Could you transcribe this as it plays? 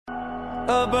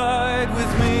Abide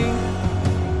with me.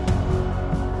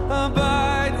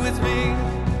 Abide with me.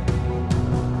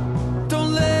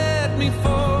 Don't let me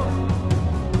fall.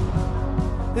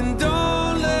 And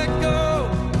don't let go.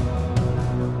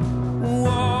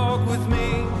 Walk with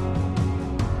me.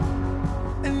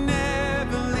 And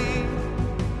never leave.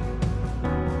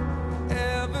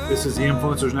 This is the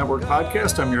Influencers Network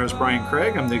podcast. I'm your host, Brian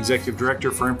Craig. I'm the Executive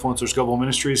Director for Influencers Global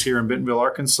Ministries here in Bentonville,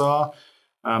 Arkansas.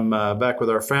 I'm back with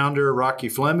our founder, Rocky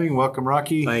Fleming. Welcome,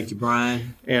 Rocky. Thank you,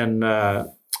 Brian. And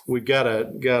we've got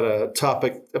a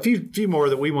topic, a few more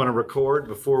that we want to record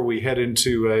before we head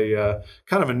into a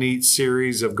kind of a neat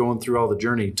series of going through all the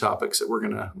journey topics that we're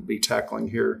going to be tackling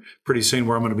here pretty soon,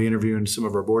 where I'm going to be interviewing some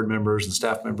of our board members and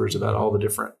staff members about all the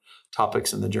different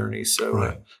topics in the journey.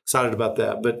 So excited about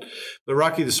that. But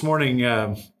Rocky, this morning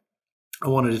I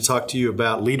wanted to talk to you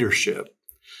about leadership.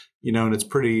 You know, and it's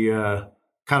pretty kind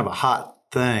of a hot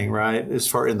thing, right? As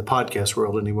far in the podcast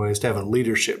world, anyways, to have a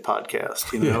leadership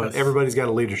podcast. You know, yes. Everybody's got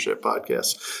a leadership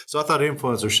podcast. So I thought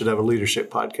influencers should have a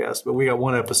leadership podcast, but we got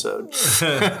one episode.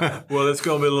 Well, it's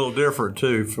going to be a little different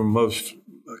too from most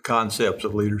concepts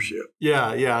of leadership.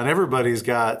 Yeah, and everybody's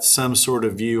got some sort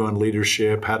of view on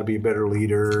leadership, how to be a better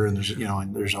leader, and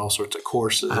there's all sorts of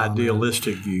courses.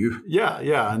 Idealistic view.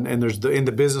 Yeah, and there's in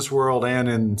the business world and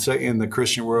in the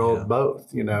Christian world,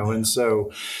 both. You know, and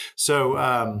so.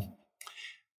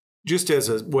 Just as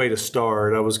a way to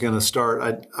start,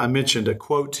 I mentioned a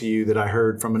quote to you that I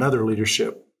heard from another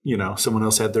leadership, someone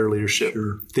else had their leadership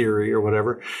theory or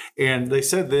whatever. And they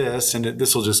said this, and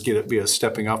this will just be a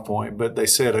stepping off point, but they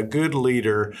said a good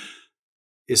leader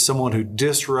is someone who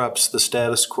disrupts the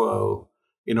status quo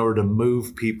in order to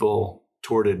move people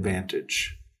toward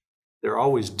advantage. They're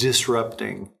always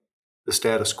disrupting the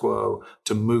status quo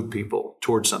to move people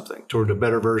toward something, toward a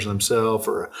better version of themselves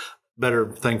or a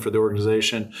better thing for the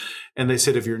organization. And they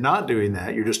said, if you're not doing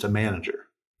that, you're just a manager.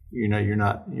 You're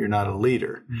not a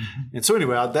leader. Mm-hmm. And so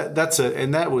anyway,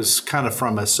 that was kind of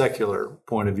from a secular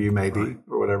point of view, maybe,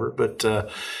 or whatever. But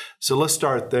so let's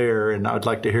start there, and I'd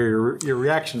like to hear your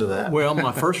reaction to that. Well,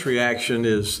 my first reaction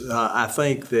is I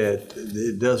think that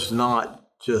it does not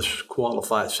just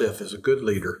qualify itself as a good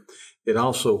leader. It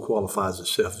also qualifies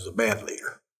itself as a bad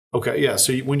leader. Okay, yeah.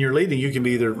 So when you're leading, you can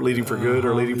be either leading for good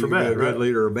or leading for bad, a good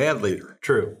leader or a bad leader.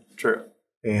 True.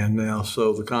 And now,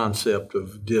 so the concept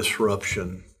of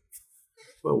disruption,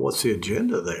 well, what's the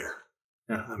agenda there?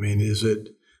 Yeah. I mean, is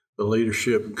it the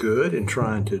leadership good in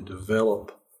trying to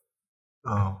develop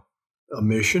a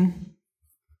mission,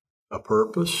 a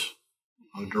purpose,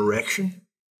 a direction?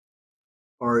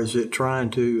 Or is it trying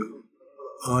to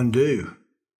undo,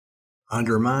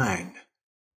 undermine,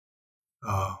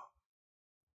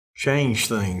 change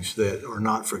things that are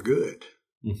not for good?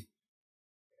 Mm.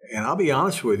 And I'll be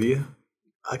honest with you,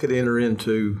 I could enter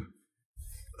into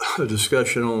a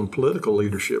discussion on political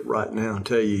leadership right now and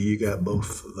tell you got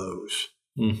both of those.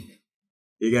 Mm.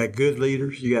 You got good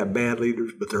leaders, you got bad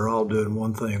leaders, but they're all doing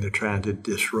one thing. They're trying to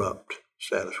disrupt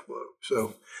status quo.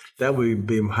 So that would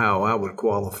be how I would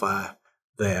qualify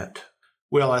that.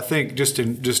 Well, I think just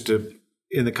in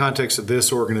the context of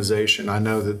this organization, I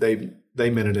know that they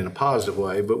meant it in a positive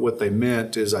way, but what they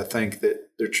meant is I think that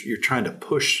you're trying to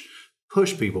push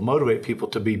people, motivate people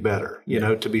to be better,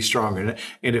 to be stronger.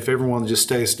 And if everyone just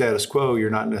stays status quo, you're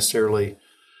not necessarily,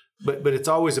 but it's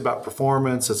always about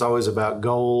performance. It's always about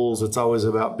goals. It's always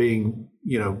about being,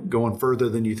 going further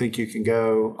than you think you can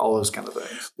go, all those kind of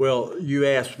things. Well, you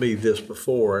asked me this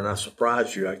before, and I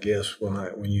surprised you, I guess,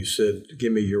 when you said,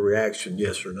 give me your reaction,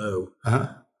 yes or no,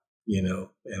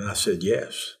 and I said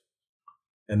yes.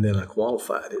 And then I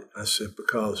qualified it. I said,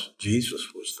 because Jesus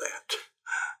was that.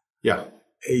 Yeah.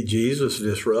 Hey, Jesus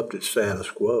disrupted status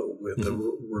quo with the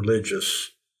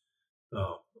religious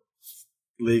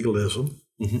legalism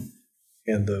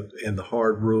and the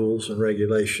hard rules and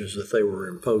regulations that they were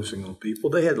imposing on people.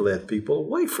 They had led people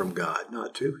away from God,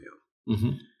 not to Him.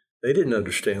 Mm-hmm. They didn't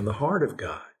understand the heart of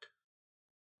God.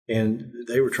 And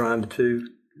they were trying to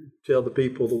tell the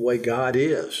people the way God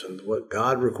is and what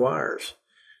God requires.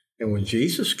 And when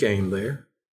Jesus came there,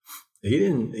 he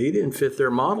didn't fit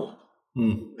their model.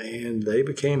 And they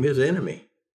became his enemy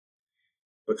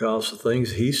because the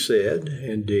things he said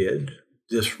and did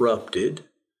disrupted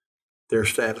their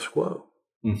status quo.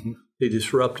 Mm-hmm. He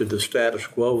disrupted the status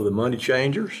quo of the money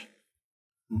changers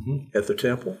at the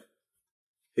temple.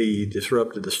 He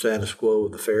disrupted the status quo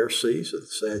of the Pharisees, of the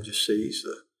Sadducees,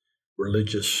 the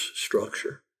religious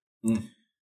structure. Mm.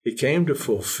 He came to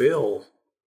fulfill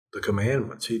the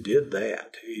commandments. He did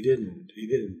that. He didn't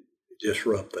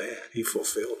disrupt that. He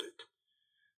fulfilled it.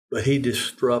 But he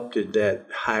disrupted that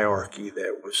hierarchy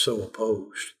that was so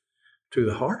opposed to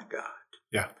the heart of God.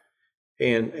 Yeah.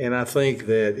 And I think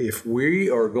that if we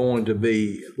are going to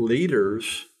be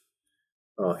leaders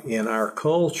in our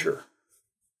culture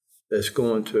that's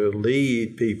going to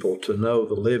lead people to know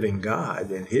the living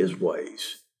God and his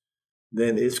ways,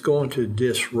 then it's going to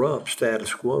disrupt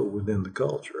status quo within the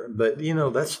culture. But,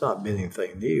 that's not been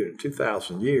anything new. In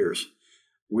 2,000 years,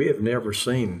 we have never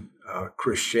seen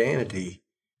Christianity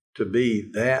to be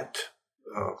that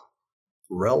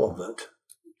relevant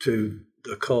to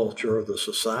the culture of the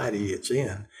society it's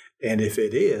in. And if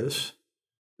it is,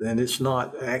 then it's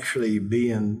not actually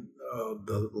being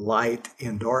the light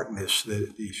in darkness that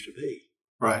it needs to be.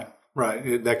 Right.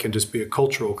 That can just be a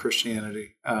cultural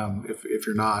Christianity if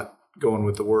you're not going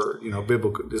with the word.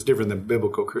 Biblical. It's different than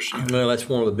biblical Christianity. Well, that's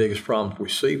one of the biggest problems we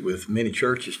see with many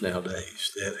churches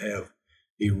nowadays that have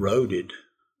eroded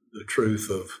the truth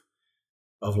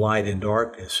of light and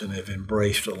darkness and have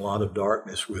embraced a lot of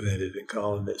darkness within it and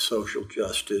calling it social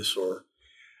justice or,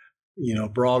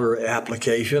 broader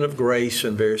application of grace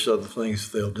and various other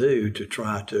things they'll do to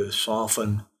try to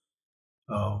soften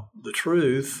the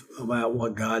truth about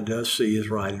what God does see as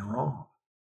right and wrong.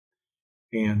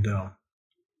 And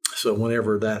so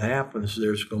whenever that happens,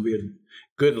 there's going to be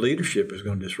good leadership is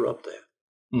going to disrupt that.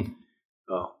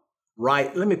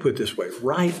 Right. Let me put it this way.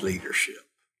 Right leadership,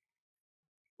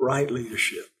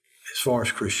 as far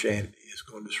as Christianity, is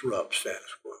going to disrupt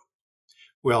status quo.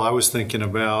 Well, I was thinking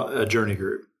about a journey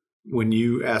group. When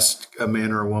you ask a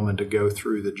man or a woman to go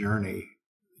through the journey,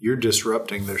 you're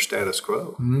disrupting their status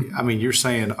quo. Mm-hmm. I mean, you're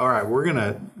saying, all right, we're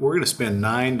gonna spend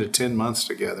 9 to 10 months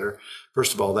together.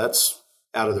 First of all, that's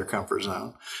out of their comfort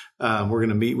zone. We're going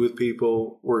to meet with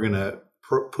people. We're going to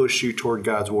push you toward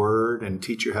God's word and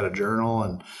teach you how to journal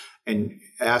and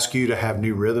ask you to have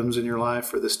new rhythms in your life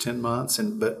for this 10 months.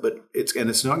 But it's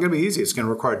not going to be easy. It's going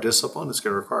to require discipline. It's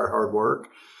going to require hard work.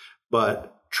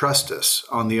 But trust us,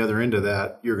 on the other end of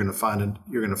that, you're going to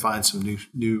find some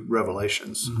new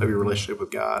revelations of your relationship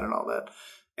with God and all that.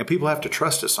 And people have to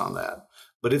trust us on that.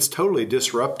 But it's totally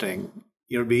disrupting.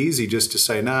 It'd be easy just to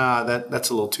say, nah, that's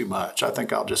a little too much. I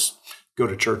think I'll just go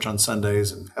to church on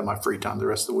Sundays and have my free time the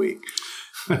rest of the week.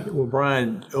 Well,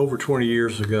 Brian, over 20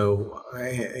 years ago,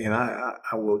 and I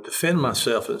will defend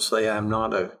myself and say I'm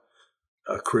not a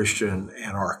Christian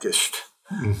anarchist.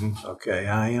 Mm-hmm. Okay,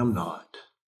 I am not.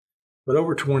 But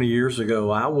over 20 years ago,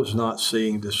 I was not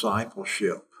seeing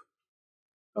discipleship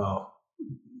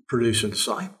producing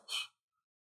disciples.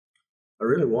 I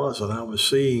really wasn't. I was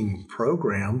seeing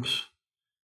programs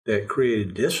that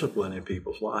created discipline in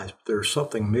people's lives, but there's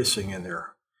something missing in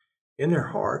their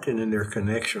heart and in their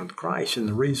connection with Christ. And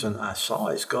the reason I saw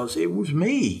it is because it was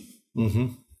me.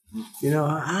 Mm-hmm.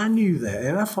 I knew that,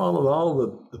 and I followed all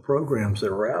the programs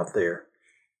that were out there.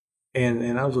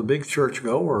 And I was a big church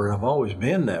goer, and I've always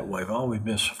been that way. I've always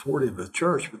been supportive of the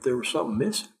church, but there was something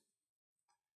missing.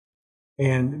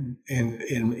 And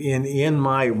in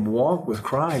my walk with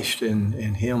Christ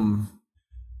and Him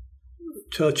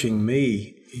touching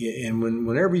me, and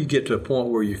whenever you get to a point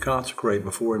where you consecrate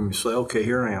before Him, you say, okay,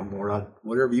 here I am, Lord,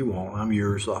 whatever you want, I'm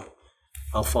yours.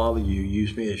 I'll follow you.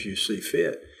 Use me as you see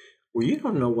fit. Well, you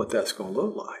don't know what that's going to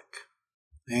look like.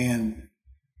 And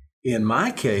in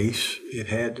my case, it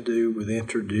had to do with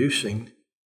introducing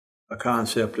a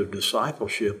concept of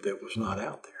discipleship that was not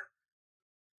out there.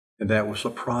 And that was a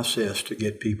process to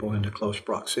get people into close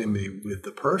proximity with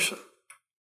the person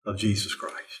of Jesus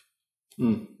Christ,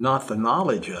 not the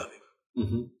knowledge of Him.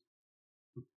 Mm-hmm.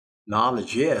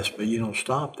 Knowledge, yes, but you don't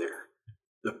stop there.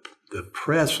 The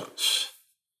presence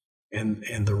and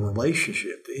the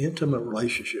relationship, the intimate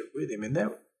relationship with Him, and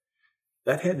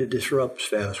that had to disrupt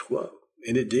status quo.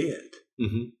 And it did.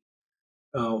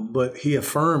 Mm-hmm. But He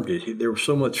affirmed it. There was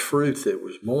so much fruit that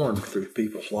was born through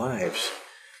people's lives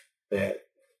that,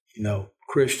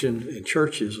 Christian and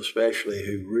churches especially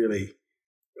who really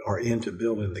are into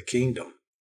building the kingdom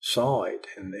saw it.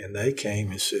 And they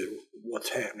came and said, what's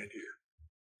happening here?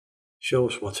 Show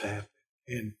us what's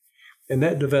happening. And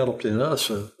that developed in us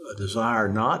a desire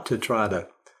not to try to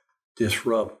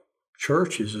disrupt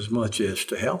churches as much as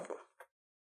to help them.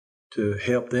 To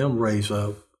help them raise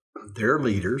up their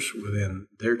leaders within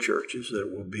their churches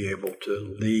that will be able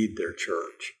to lead their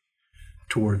church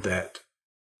toward that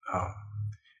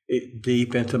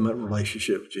deep, intimate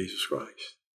relationship with Jesus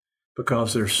Christ.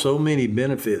 Because there's so many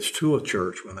benefits to a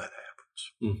church when that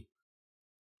happens.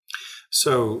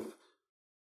 So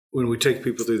when we take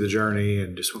people through the journey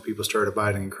and just when people start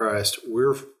abiding in Christ,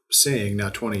 we're seeing now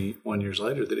 21 years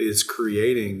later that it's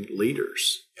creating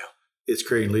leaders. Yeah. It's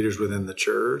creating leaders within the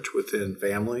church, within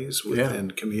families,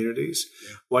 within communities.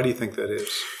 Yeah. Why do you think that is?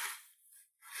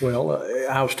 Well,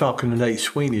 I was talking to Nate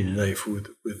Sweeney today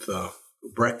with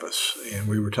breakfast, and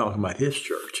we were talking about his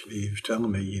church, and he was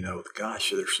telling me,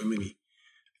 gosh, there's so many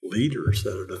leaders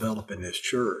that are developing this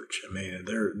church. I mean,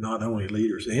 they're not only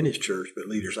leaders in his church, but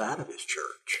leaders out of his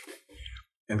church.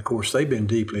 And of course, they've been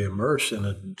deeply immersed in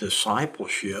a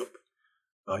discipleship,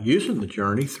 using the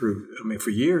journey for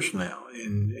years now.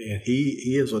 And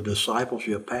he is a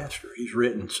discipleship pastor. He's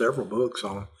written several books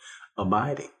on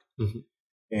abiding. Mm-hmm.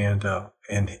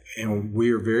 And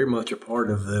we are very much a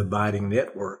part of the Abiding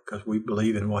Network because we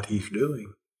believe in what he's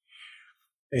doing.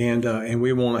 And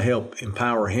we want to help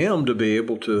empower him to be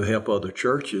able to help other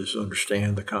churches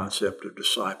understand the concept of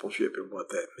discipleship and what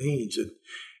that means.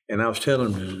 And I was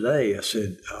telling him today, I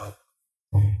said,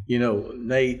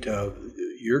 Nate,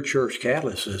 your church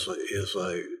catalyst is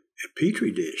a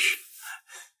petri dish.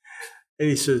 And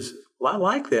he says, well, I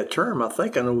like that term. I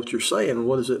think I know what you're saying.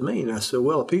 What does it mean? I said,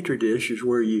 well, a petri dish is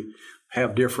where you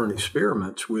have different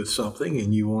experiments with something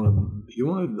and you want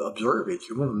to observe it.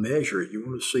 You want to measure it. You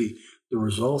want to see the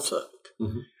results of it.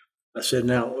 Mm-hmm. I said,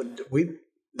 now,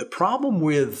 the problem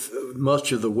with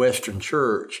much of the Western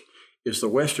church is the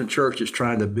Western church is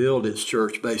trying to build its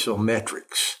church based on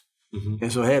metrics. Mm-hmm.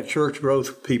 And so have church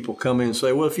growth people come in and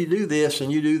say, well, if you do this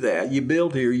and you do that, you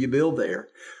build here, you build there.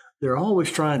 They're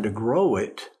always trying to grow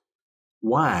it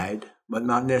wide, but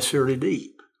not necessarily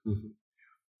deep. Mm-hmm.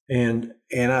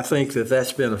 And I think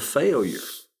that's been a failure,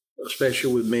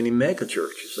 especially with many mega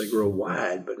churches. They grow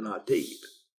wide, but not deep.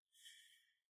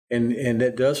 And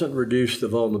that doesn't reduce the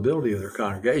vulnerability of their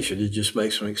congregation. It just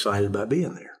makes them excited about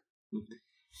being there.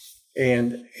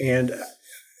 Mm-hmm. And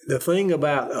the thing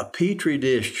about a petri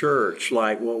dish church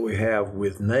like what we have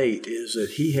with Nate is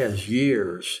that he has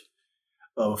years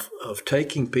of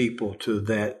taking people to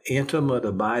that intimate,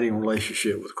 abiding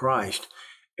relationship with Christ,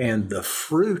 and the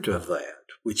fruit of that,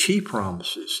 which he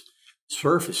promises,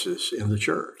 surfaces in the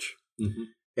church. Mm-hmm.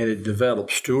 And it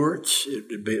develops stewards,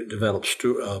 it develops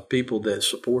people that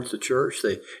support the church,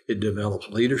 it develops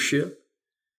leadership,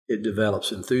 it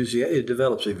develops enthusiasm, it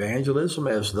develops evangelism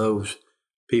as those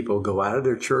people go out of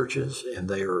their churches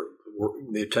and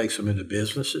it takes them into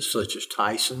businesses such as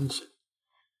Tyson's,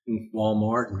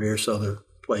 Walmart, and various other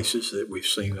places that we've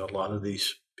seen a lot of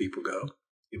these people go,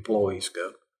 employees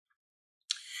go.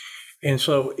 And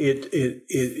so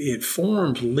it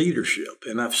forms leadership.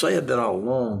 And I've said that all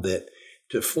along, that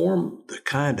to form the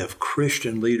kind of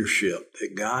Christian leadership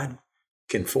that God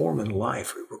can form in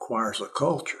life, it requires a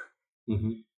culture.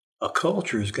 Mm-hmm. A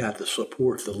culture has got to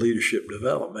support the leadership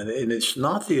development. And it's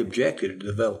not the objective to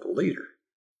develop a leader.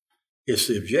 It's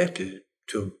the objective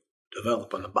to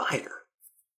develop an abider.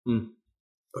 Mm.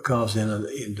 Because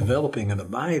in developing an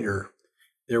abider,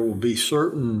 there will be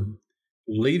certain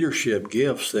leadership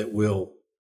gifts that will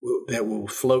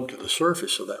float to the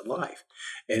surface of that life.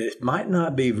 And it might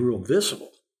not be real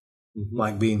visible, mm-hmm.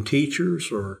 like being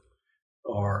teachers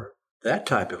or that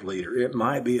type of leader. It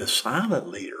might be a silent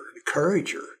leader, an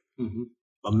encourager, mm-hmm.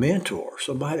 a mentor,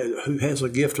 somebody who has a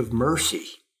gift of mercy,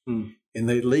 and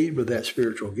they lead with that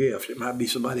spiritual gift. It might be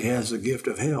somebody who has the gift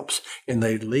of helps, and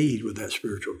they lead with that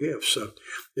spiritual gift. So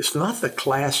it's not the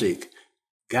classic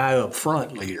guy up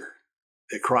front leader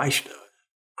that Christ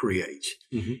creates.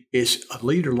 Mm-hmm. It's a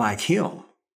leader like him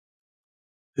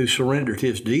who surrendered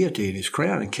his deity and his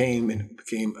crown and came and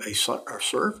became a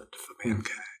servant for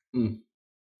mankind. Mm.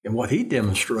 And what he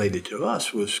demonstrated to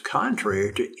us was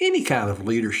contrary to any kind of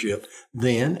leadership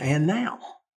then and now.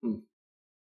 Mm.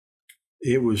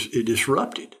 It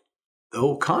disrupted the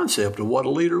whole concept of what a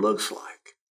leader looks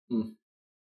like. Mm.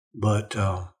 But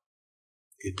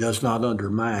it does not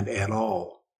undermine at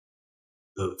all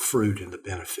the fruit and the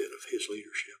benefit of his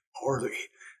leadership or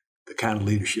the kind of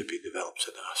leadership he develops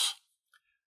in us.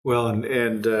 Well,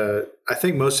 and I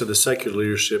think most of the secular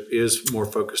leadership is more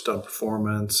focused on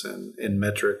performance and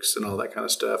metrics and all that kind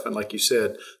of stuff. And like you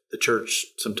said, the church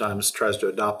sometimes tries to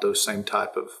adopt those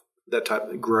type of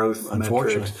growth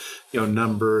metrics,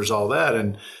 numbers, all that.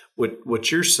 And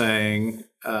what you're saying,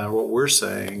 what we're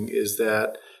saying is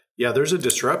that, yeah, there's a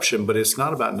disruption, but it's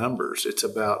not about numbers. It's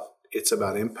about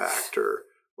impact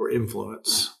or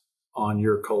influence on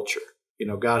your culture.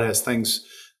 God has things.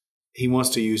 He wants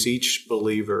to use each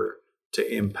believer to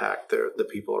impact the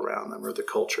people around them or the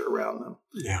culture around them.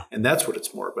 Yeah. And that's what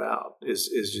it's more about is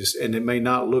just, and it may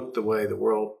not look the way the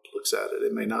world looks at it.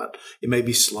 It may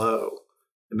be slow.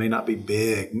 It may not be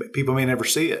big. People may never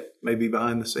see it. It may be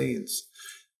behind the scenes,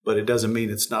 but it doesn't mean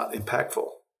it's not impactful,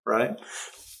 right?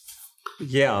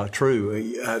 Yeah, true.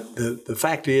 The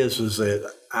fact is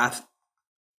that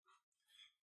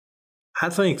I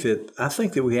think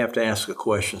that we have to ask a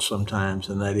question sometimes,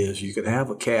 and that is, you could have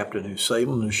a captain who's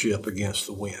sailing the ship against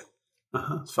the wind.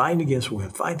 Fighting against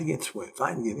wind,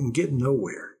 and getting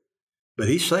nowhere. But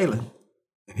he's sailing,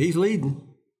 and he's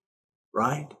leading,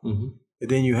 right? Mm-hmm. And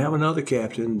then you have another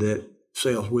captain that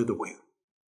sails with the wind.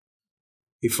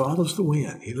 He follows the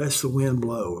wind. He lets the wind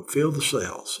blow, fill the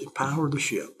sails, empower the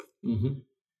ship. Mm-hmm.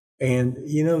 And,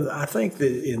 you know, I think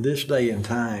that in this day and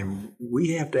time,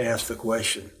 we have to ask the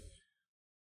question,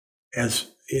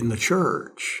 as in the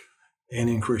church and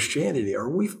in Christianity, are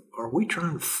we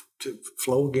trying to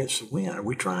flow against the wind? Are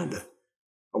we trying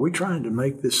to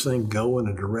make this thing go in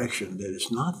a direction that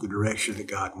is not the direction that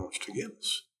God wants to give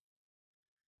us?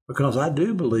 Because I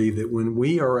do believe that when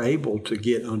we are able to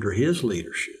get under His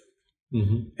leadership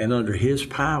and under His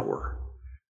power,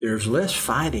 there's less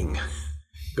fighting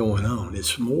going on.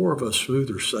 It's more of a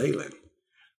smoother sailing.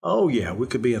 Oh, yeah, we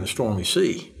could be in a stormy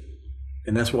sea,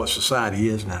 and that's what society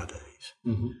is nowadays.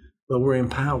 Mm-hmm. But we're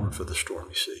empowered for the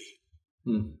stormy sea.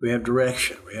 Mm. We have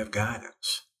direction. We have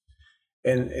guidance.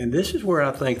 And this is where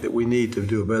I think that we need to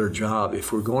do a better job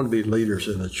if we're going to be leaders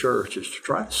in the church, is to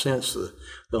try to sense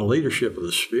the leadership of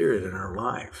the Spirit in our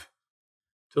life,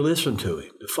 to listen to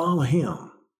Him, to follow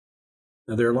Him.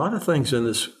 Now, there are a lot of things in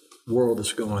this world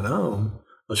that's going on,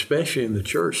 especially in the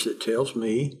church, that tells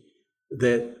me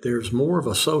that there's more of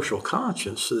a social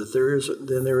conscience than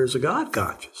there is a God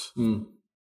conscience. Mm.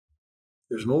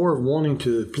 There's more of wanting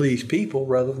to please people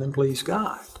rather than please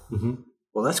God. Mm-hmm.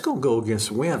 Well, that's going to go against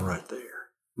the wind right there.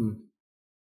 Mm.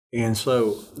 And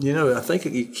so, you know, I think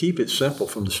you keep it simple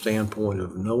from the standpoint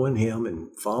of knowing Him and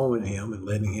following Him and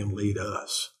letting Him lead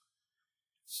us.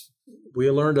 We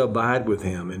learn to abide with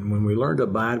Him, and when we learn to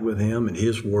abide with Him and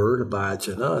His Word abides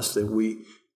in us, then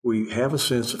we have a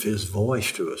sense of His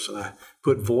voice to us. And I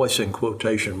put voice in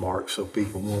quotation marks so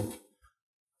people won't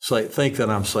think that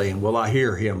I'm saying, well, I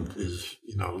hear Him as,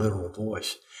 you know, literal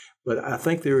voice. But I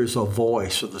think there is a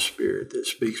voice of the Spirit that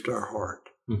speaks to our heart,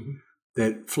 mm-hmm.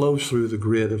 that flows through the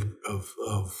grid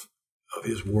of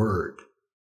His Word.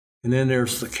 And then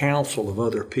there's the counsel of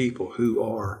other people who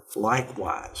are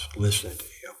likewise listening to Him.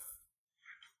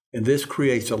 And this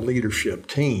creates a leadership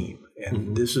team. And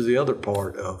mm-hmm. this is the other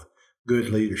part of good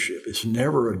leadership. It's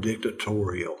never a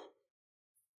dictatorial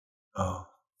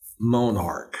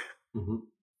monarch mm-hmm.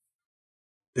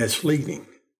 that's leading.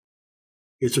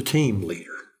 It's a team leader.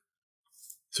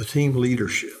 It's a team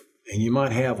leadership. And you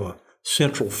might have a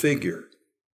central figure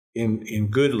in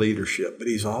good leadership, but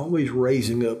he's always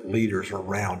raising up leaders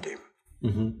around him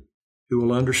mm-hmm. who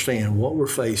will understand what we're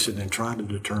facing and try to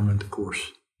determine the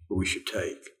course that we should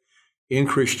take. In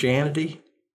Christianity,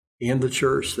 in the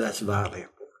church, that's vitally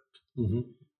important. Mm-hmm.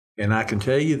 And I can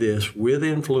tell you this, with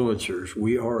influencers,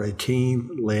 we are a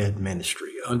team-led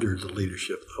ministry under the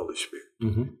leadership of the Holy Spirit.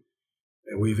 Mm-hmm.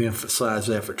 And we've emphasized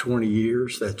that for 20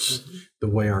 years. That's mm-hmm. the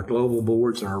way our global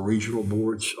boards and our regional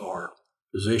boards are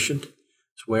positioned.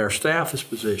 It's the way our staff is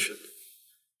positioned.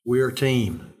 We're a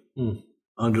team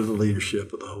under the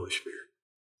leadership of the Holy Spirit.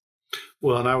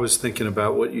 Well, and I was thinking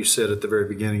about what you said at the very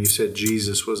beginning. You said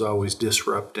Jesus was always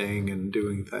disrupting and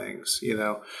doing things, you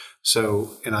know.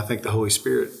 So, and I think the Holy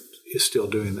Spirit is still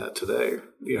doing that today.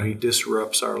 You know, He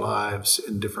disrupts our lives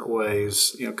in different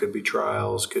ways. You know, could be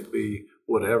trials, could be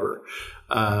whatever.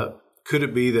 Could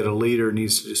it be that a leader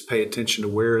needs to just pay attention to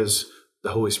where is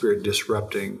the Holy Spirit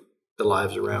disrupting the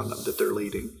lives around them that they're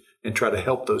leading, and try to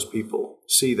help those people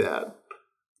see that?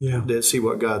 Yeah, to see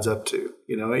what God's up to,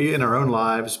 you know, in our own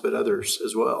lives, but others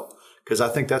as well. Because I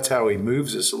think that's how He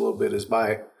moves us a little bit, is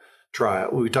by trial.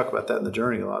 We talk about that in the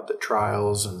journey a lot, that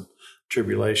trials and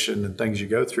tribulation and things you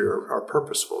go through are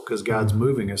purposeful, because God's mm-hmm.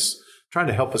 moving us, trying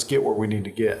to help us get where we need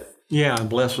to get. Yeah, and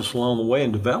bless us along the way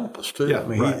and develop us too. Yeah, I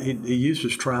mean, right. he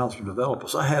uses trials to develop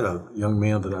us. I had a young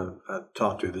man that I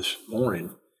talked to this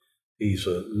morning. He's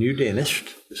a new dentist,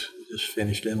 just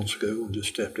finished dental school and just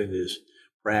stepped into his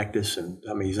practice, and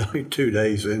I mean, he's only 2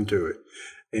 days into it,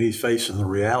 and he's facing the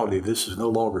reality this is no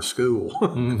longer school.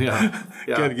 Yeah.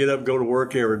 Got to get up, go to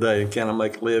work every day, and kind of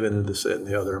make a living, and this, that, and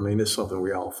the other. I mean, it's something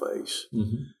we all face.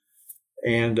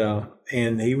 Mm-hmm.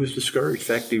 And he was discouraged.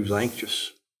 In fact, he was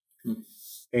anxious. Mm-hmm.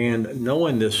 And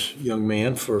knowing this young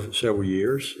man for several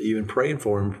years, even praying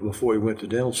for him before he went to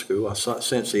dental school, I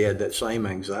sensed he had that same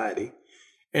anxiety.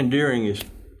 And during his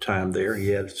time there, he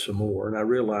had some more, and I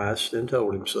realized and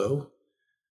told him so.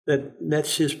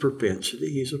 That's his propensity.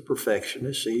 He's a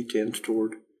perfectionist. He tends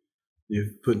toward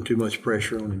putting too much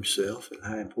pressure on himself, and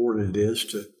how important it is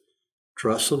to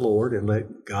trust the Lord and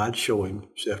let God show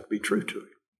Himself to be true to him.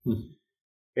 Mm-hmm.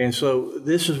 And so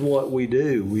this is what we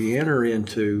do. We enter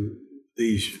into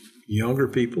these younger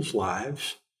people's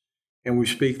lives, and we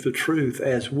speak the truth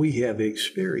as we have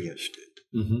experienced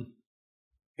it. Mm-hmm.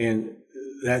 And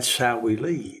that's how we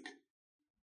lead.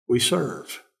 we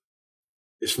serve.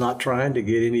 It's not trying to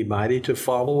get anybody to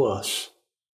follow us.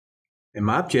 And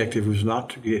my objective was not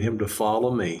to get him to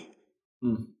follow me.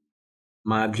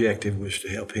 My objective was to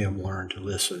help him learn to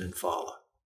listen and follow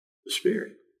the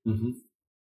Spirit.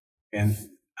 And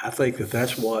I think that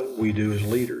that's what we do as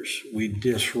leaders. We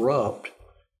disrupt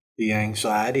the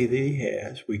anxiety that he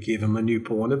has. We give him a new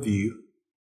point of view.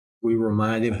 We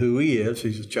remind him who he is.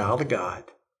 He's a child of God.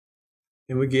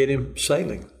 And we get him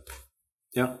sailing.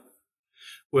 Yeah.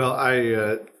 Well,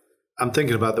 I'm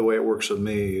thinking about the way it works with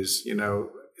me is,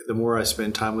 the more I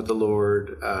spend time with the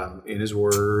Lord in his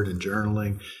word and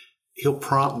journaling, he'll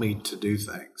prompt me to do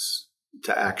things,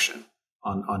 to action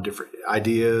on different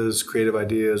ideas, creative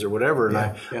ideas or whatever. And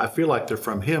I feel like they're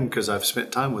from him because I've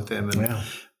spent time with him.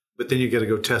 But then you got to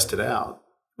go test it out.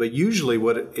 But usually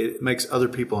it makes other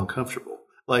people uncomfortable.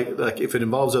 Like if it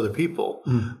involves other people,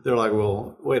 they're like,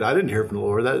 well, wait, I didn't hear from the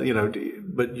Lord. That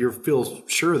but you feel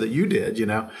sure that you did,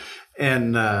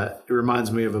 And it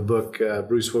reminds me of a book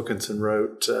Bruce Wilkinson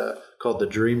wrote called The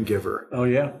Dream Giver. Oh,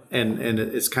 yeah. And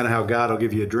it's kind of how God will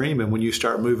give you a dream. And when you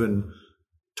start moving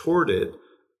toward it,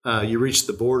 you reach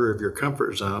the border of your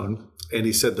comfort zone. And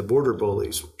he said the border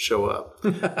bullies show up.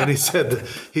 And he said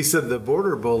the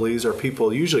border bullies are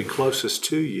people usually closest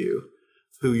to you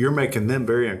who you're making them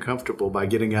very uncomfortable by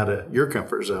getting out of your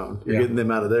comfort zone. You're getting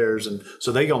them out of theirs. And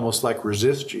so they almost like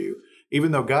resist you,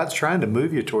 even though God's trying to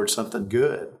move you towards something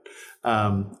good.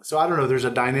 So I don't know, there's a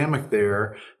dynamic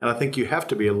there. And I think you have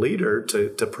to be a leader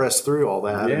to press through all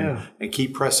that and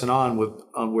keep pressing on with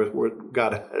where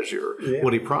God has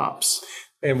what he prompts.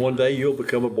 And one day you'll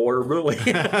become a border bully.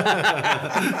 We're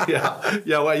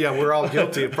all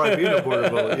guilty of probably being a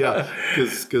border bully. Yeah,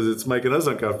 because it's making us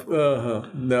uncomfortable.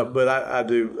 No, but I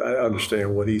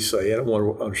understand what he's saying. I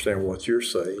want to understand what you're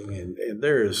saying. And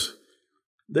there's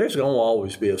going to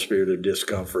always be a spirit of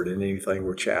discomfort in anything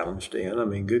we're challenged in. I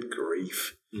mean, good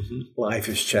grief. Life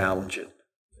is challenging.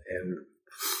 And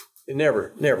it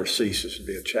never ceases to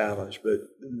be a challenge. But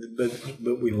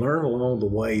we learn along the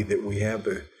way that we have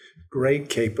the great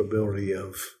capability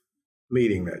of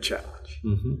meeting that challenge,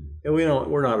 and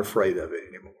we're not afraid of it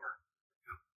anymore.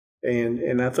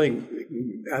 And I think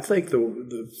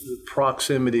the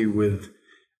proximity with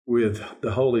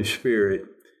the Holy Spirit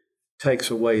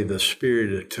takes away the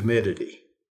spirit of timidity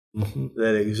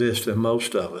that exists in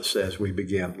most of us as we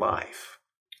begin life.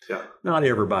 Yeah, not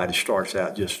everybody starts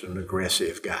out just an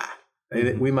aggressive guy.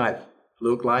 We might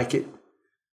look like it.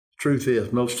 Truth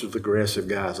is, most of the aggressive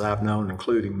guys I've known,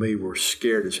 including me, were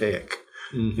scared as heck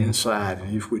inside,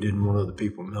 and if we didn't want other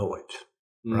people to know it,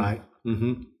 right?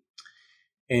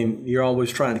 And you're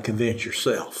always trying to convince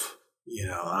yourself,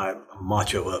 I'm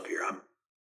macho up here.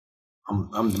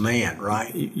 I'm the man,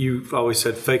 right? You've always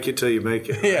said, "Fake it till you make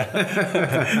it." Yeah,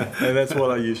 and that's what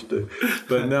I used to do.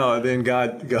 But no, then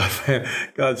God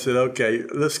said, "Okay,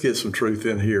 let's get some truth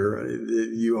in here.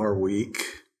 You are weak,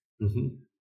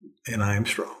 and I am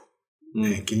strong."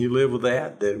 And can you live with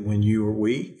that? That when you are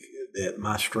weak, that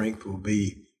my strength will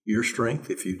be your strength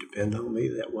if you depend on me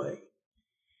that way.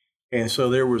 And so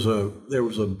there was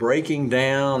a breaking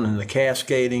down and the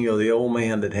cascading of the old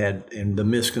man that had, and the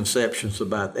misconceptions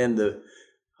about, and the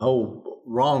whole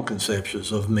wrong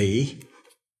conceptions of me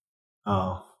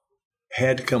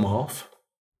had to come off.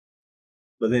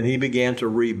 But then he began to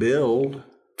rebuild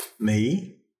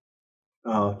me.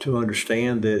 To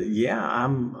understand that,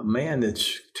 I'm a man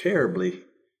that's terribly,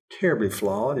 terribly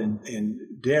flawed and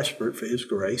desperate for his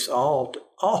grace all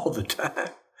the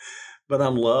time. But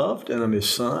I'm loved, and I'm his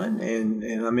son, and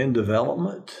I'm in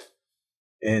development,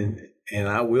 and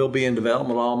I will be in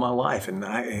development all my life. And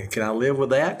can I live with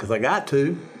that? Because I got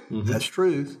to. That's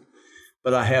truth.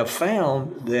 But I have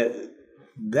found that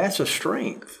that's a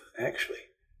strength, actually.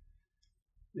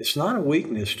 It's not a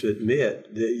weakness to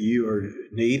admit that you are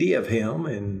needy of him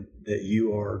and that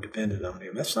you are dependent on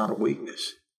him. That's not a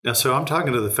weakness. Now, so I'm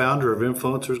talking to the founder of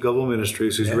Influencers Global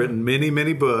Ministries, who's written many,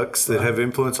 many books that have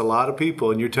influenced a lot of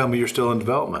people, and you're telling me you're still in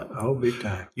development. Oh, big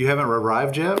time. You haven't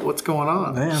arrived yet? What's going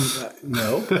on?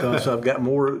 No, because I've got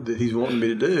more that he's wanting me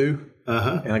to do,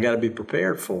 and I got to be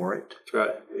prepared for it. That's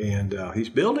right. And he's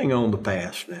building on the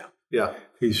past now. Yeah.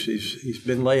 He's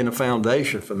been laying a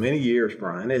foundation for many years,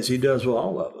 Brian, as he does with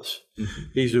all of us.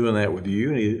 He's doing that with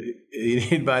you. And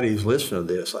anybody who's listening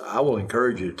to this, I will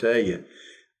encourage you to tell you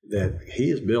that he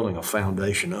is building a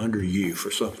foundation under you for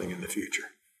something in the future.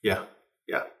 Yeah,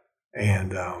 yeah.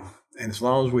 And as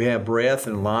long as we have breath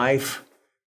and life,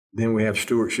 then we have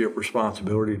stewardship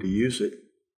responsibility to use it.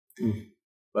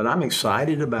 But I'm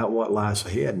excited about what lies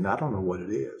ahead, and I don't know what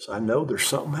it is. I know there's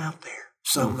something out there,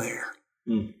 something there.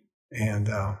 And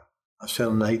I was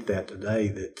telling Nate that today,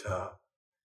 that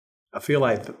I feel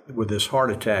like with this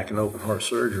heart attack and open heart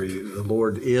surgery, the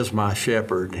Lord is my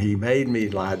shepherd. He made me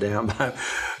lie down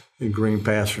in green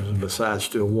pastures and beside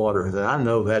still water. That I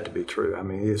know that to be true. I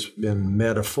mean, it's been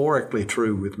metaphorically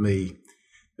true with me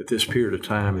that this period of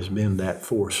time has been that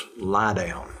forced lie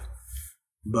down.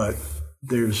 But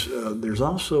there's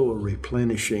also a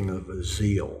replenishing of a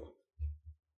zeal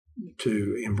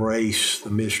to embrace the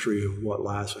mystery of what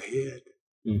lies ahead.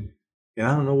 Mm. And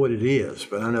I don't know what it is,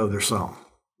 but I know there's some.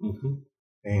 Mm-hmm.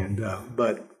 And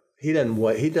but he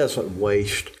doesn't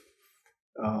waste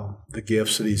the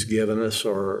gifts that he's given us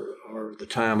or the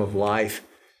time of life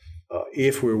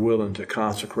if we're willing to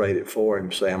consecrate it for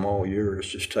him. Say, I'm all yours.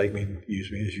 Just take me,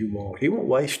 use me as you want. He won't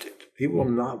waste it. He will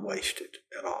not waste it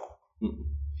at all. Mm-hmm.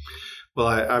 Well,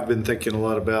 I've been thinking a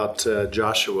lot about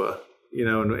Joshua,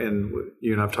 and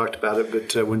you and I've talked about it,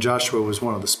 but when Joshua was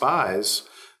one of the spies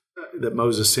that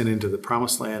Moses sent into the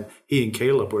promised land, he and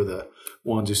Caleb were the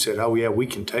ones who said, oh, yeah, we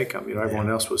can take them. Everyone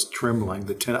else was trembling.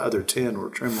 The other 10 were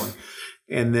trembling.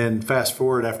 And then fast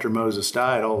forward after Moses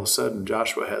died, all of a sudden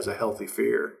Joshua has a healthy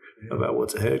fear about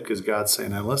what's ahead because God's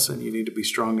saying, now listen, you need to be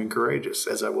strong and courageous.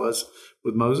 As I was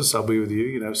with Moses, I'll be with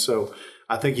you, So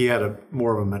I think he had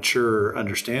more of a mature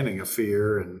understanding of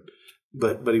fear,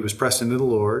 but he was pressing to the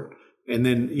Lord. And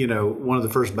then, one of the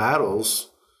first battles,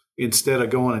 instead of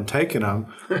going and taking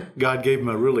them, God gave him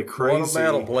a really crazy what a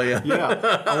battle plan.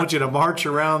 Yeah, I want you to march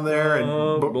around there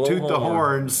and toot the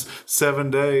horns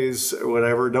 7 days or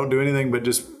whatever. Don't do anything but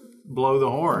just blow the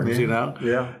horns,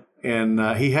 Yeah.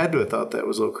 And he had to have thought that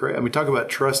was a little crazy. I mean, talk about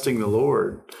trusting the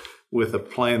Lord with a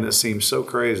plan that seems so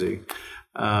crazy.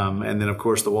 And then, of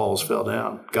course, the walls fell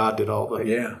down. God did all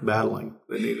the battling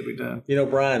that needed to be done.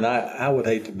 Brian, I would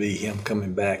hate to be him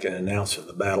coming back and announcing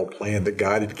the battle plan that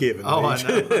God had given me. I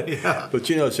know. Yeah. But,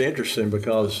 it's interesting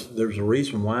because there's a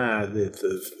reason why that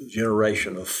the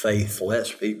generation of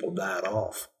faithless people died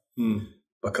off.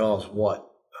 Because what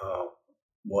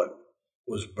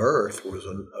was birthed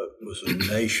was a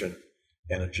nation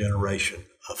and a generation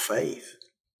of faith.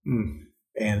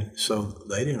 And so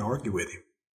they didn't argue with him.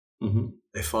 Mm-hmm.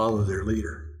 They followed their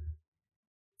leader.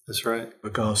 That's right.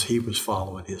 Because he was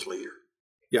following his leader.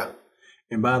 Yeah.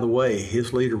 And by the way,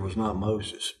 his leader was not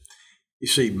Moses. You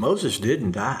see, Moses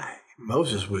didn't die.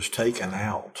 Moses was taken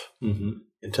out and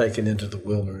taken into the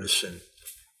wilderness. And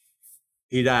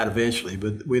he died eventually,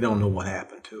 but we don't know what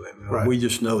happened to him. Right. We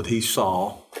just know that he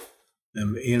saw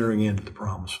them entering into the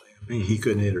promised land. I mean, he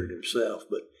couldn't enter it himself.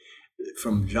 But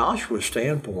from Joshua's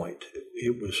standpoint,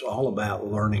 it was all about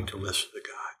learning to listen to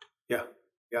God. Yeah.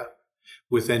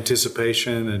 With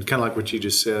anticipation and kind of like what you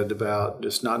just said about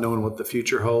just not knowing what the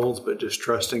future holds, but just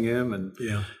trusting him and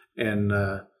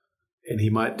he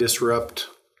might disrupt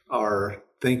our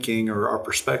thinking or our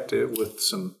perspective with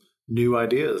some new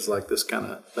ideas like this kind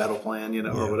of battle plan,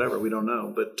 or whatever. We don't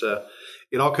know. But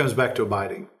it all comes back to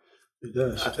abiding. It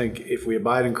does. I think if we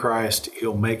abide in Christ,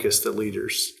 he'll make us the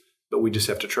leaders, but we just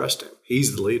have to trust him.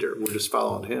 He's the leader. We're just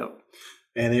following him.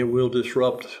 And it will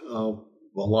disrupt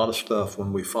a lot of stuff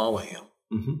when we follow him.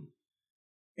 Mm-hmm.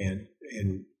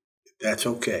 And that's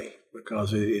okay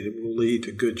because it will lead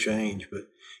to good change. But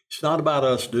it's not about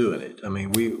us doing it. I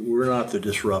mean, we're not the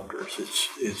disruptors.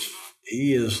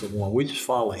 He is the one. We just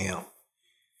follow him.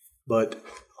 But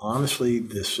honestly,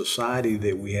 the society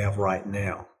that we have right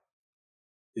now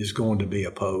is going to be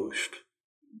opposed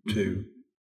to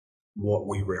what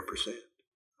we represent.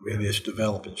 I mean, it's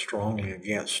developing strongly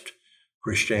against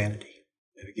Christianity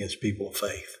and against people of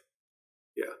faith.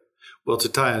 Yeah. Well, to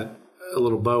tie a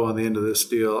little bow on the end of this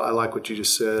deal, I like what you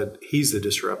just said. He's the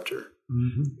disruptor.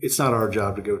 Mm-hmm. It's not our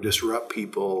job to go disrupt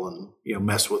people and,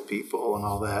 mess with people and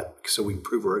all that so we can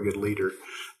prove we're a good leader.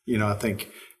 I think,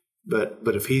 but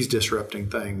if he's disrupting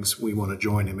things, we want to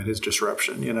join him in his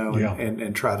disruption,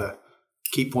 and try to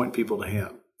keep pointing people to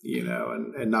him,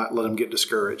 and not let them get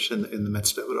discouraged in the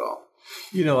midst of it all.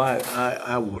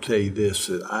 I will tell you this,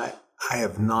 that I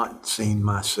have not seen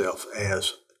myself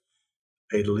as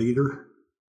a leader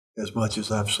as much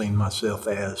as I've seen myself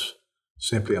as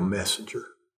simply a messenger.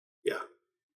 Yeah.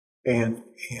 And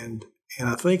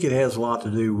I think it has a lot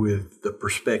to do with the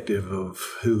perspective of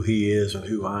who he is and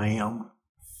who I am.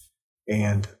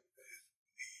 And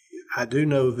I do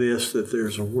know this, that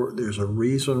there's a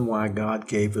reason why God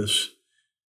gave us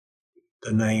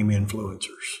the name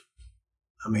influencers.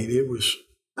 I mean,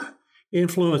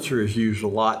 influencer is used a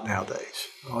lot nowadays.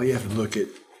 All you have to look at,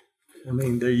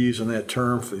 they're using that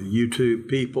term for YouTube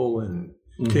people and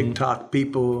TikTok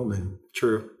people and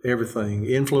everything.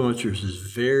 Influencers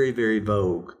is very, very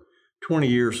vogue. 20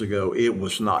 years ago, it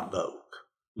was not vogue.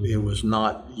 Mm-hmm. It was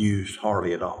not used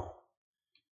hardly at all.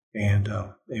 And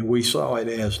we saw it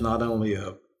as not only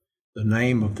a the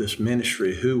name of this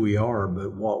ministry, who we are,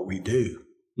 but what we do.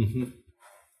 Mm-hmm.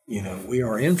 You know, we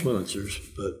are influencers,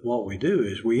 but what we do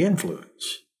is we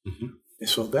influence. Mm-hmm. And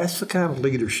so that's the kind of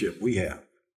leadership we have,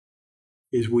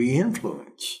 is we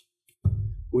influence.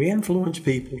 We influence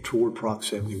people toward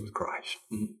proximity with Christ.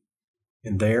 Mm-hmm.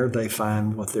 And there they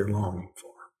find what they're longing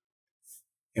for.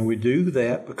 And we do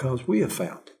that because we have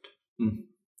found it. Mm-hmm.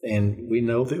 And we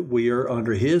know that we are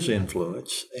under his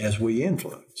influence as we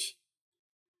influence.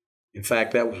 In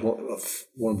fact, that was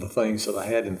one of the things that I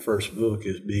had in the first book,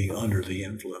 is being under the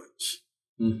influence.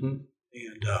 Mm-hmm.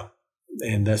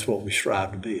 And that's what we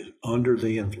strive to be, is under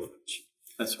the influence.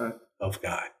 That's right. Of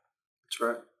God. That's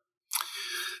right.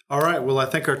 All right. Well, I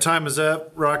think our time is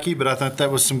up, Rocky, but I thought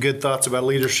that was some good thoughts about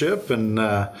leadership, and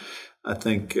I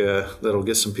think that'll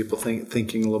get some people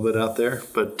thinking a little bit out there.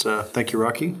 But thank you,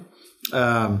 Rocky.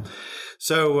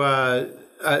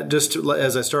 Just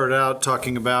as I started out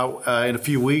talking about, in a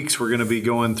few weeks, we're going to be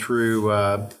going through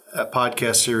a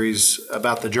podcast series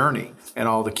about the journey and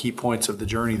all the key points of the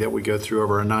journey that we go through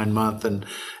over a 9-month.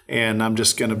 And I'm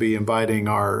just going to be inviting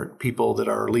our people that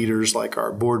are leaders, like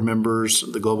our board members,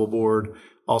 the global board,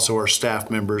 also our staff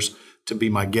members, to be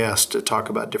my guest to talk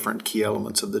about different key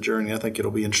elements of the journey. I think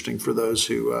it'll be interesting for those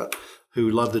who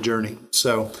love the journey.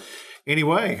 So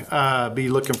anyway, be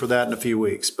looking for that in a few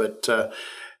weeks. But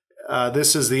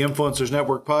this is the Influencers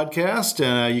Network podcast,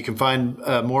 and you can find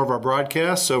more of our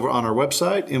broadcasts over on our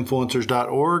website,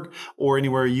 influencers.org, or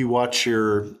anywhere you watch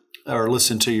or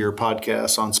listen to your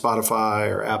podcasts on Spotify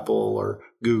or Apple or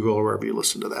Google or wherever you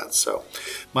listen to that. So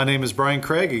my name is Brian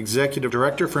Craig, Executive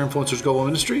Director for Influencers Global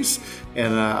Ministries,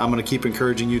 and I'm going to keep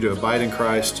encouraging you to abide in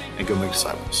Christ and go make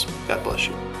disciples. God bless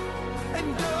you.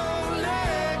 And don't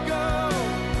let go.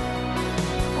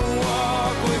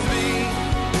 Walk with me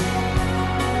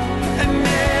and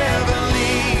never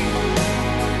leave.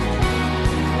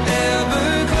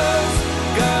 Ever close,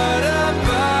 God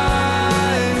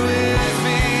abide with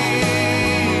me.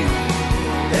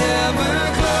 Ever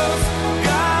close,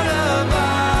 God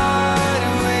abide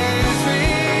with me.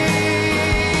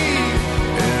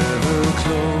 Ever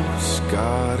close,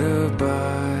 God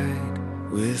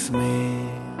abide with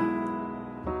me.